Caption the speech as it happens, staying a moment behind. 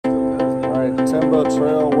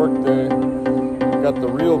work day. We got the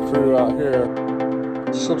real crew out here.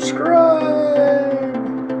 Subscribe!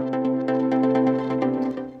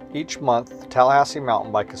 Each month, the Tallahassee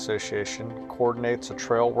Mountain Bike Association coordinates a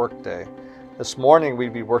trail work day. This morning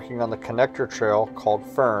we'd be working on the connector trail called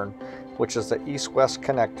Fern, which is the east-west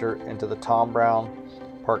connector into the Tom Brown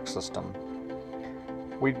Park system.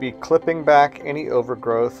 We'd be clipping back any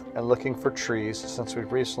overgrowth and looking for trees since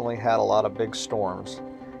we've recently had a lot of big storms.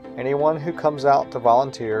 Anyone who comes out to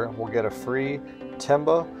volunteer will get a free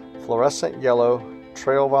TMBA fluorescent yellow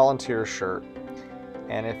trail volunteer shirt.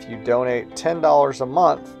 And if you donate $10 a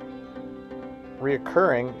month,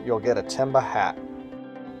 reoccurring, you'll get a TMBA hat.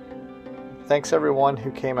 Thanks everyone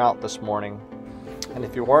who came out this morning. And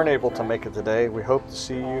if you weren't able to make it today, we hope to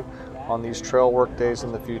see you on these trail work days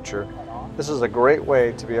in the future. This is a great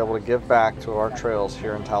way to be able to give back to our trails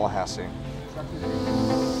here in Tallahassee.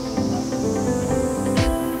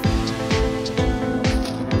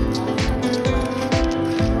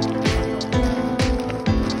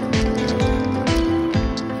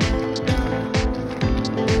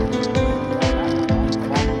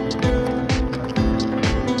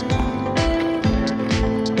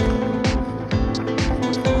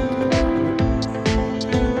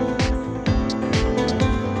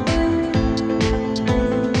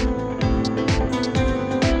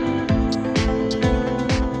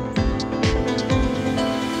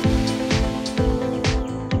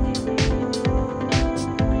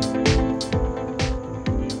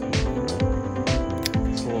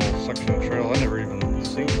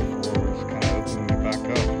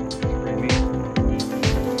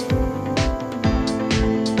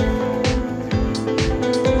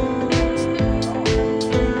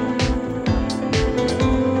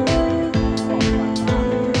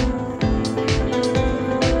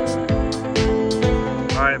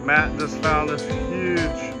 Matt just found this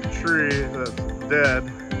huge tree that's dead.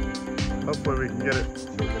 Hopefully we can get it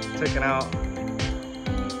taken out.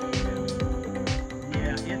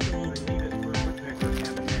 Yeah, it's only needed for a woodpecker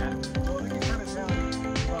habitat. Well, you can turn it down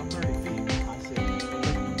about 30 feet. I see.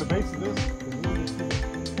 The base of this is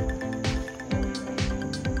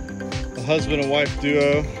The husband and wife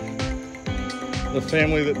duo. The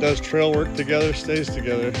family that does trail work together stays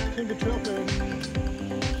together. Timber trail family.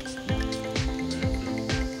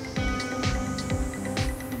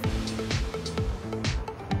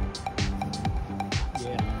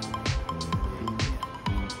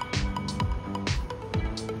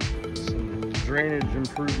 Drainage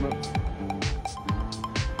improvement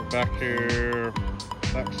back here,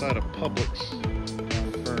 backside of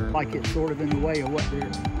Publix. Like it's sort of in the way of what they're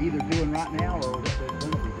either doing right now or what they're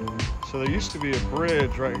going to be doing. So there used to be a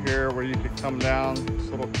bridge right here where you could come down this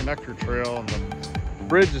little connector trail, and the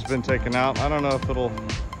bridge has been taken out. I don't know if it'll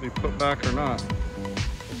be put back or not.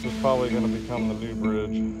 This is probably going to become the new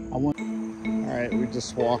bridge. All right, we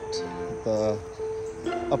just walked the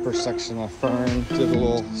upper section of Fern, did a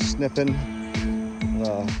little snipping.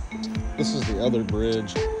 This is the other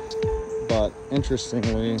bridge, but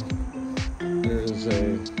interestingly, there is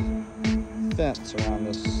a fence around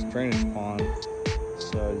this drainage pond,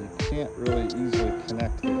 so you can't really easily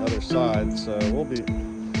connect the other side. So we'll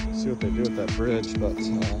see what they do with that bridge, but I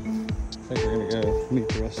think we're gonna go meet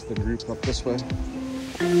the rest of the group up this way.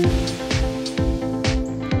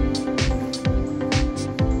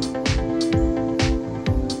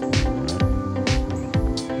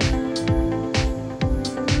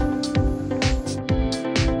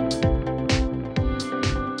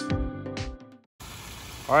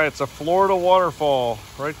 All right, it's a Florida waterfall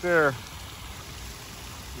right there.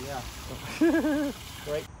 Yeah.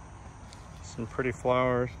 Great. Some pretty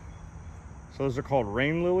flowers. So those are called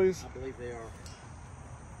rain lilies? I believe they are.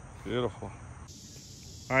 Beautiful.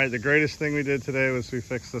 All right, the greatest thing we did today was we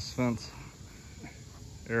fixed this fence.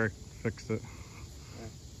 Eric fixed it.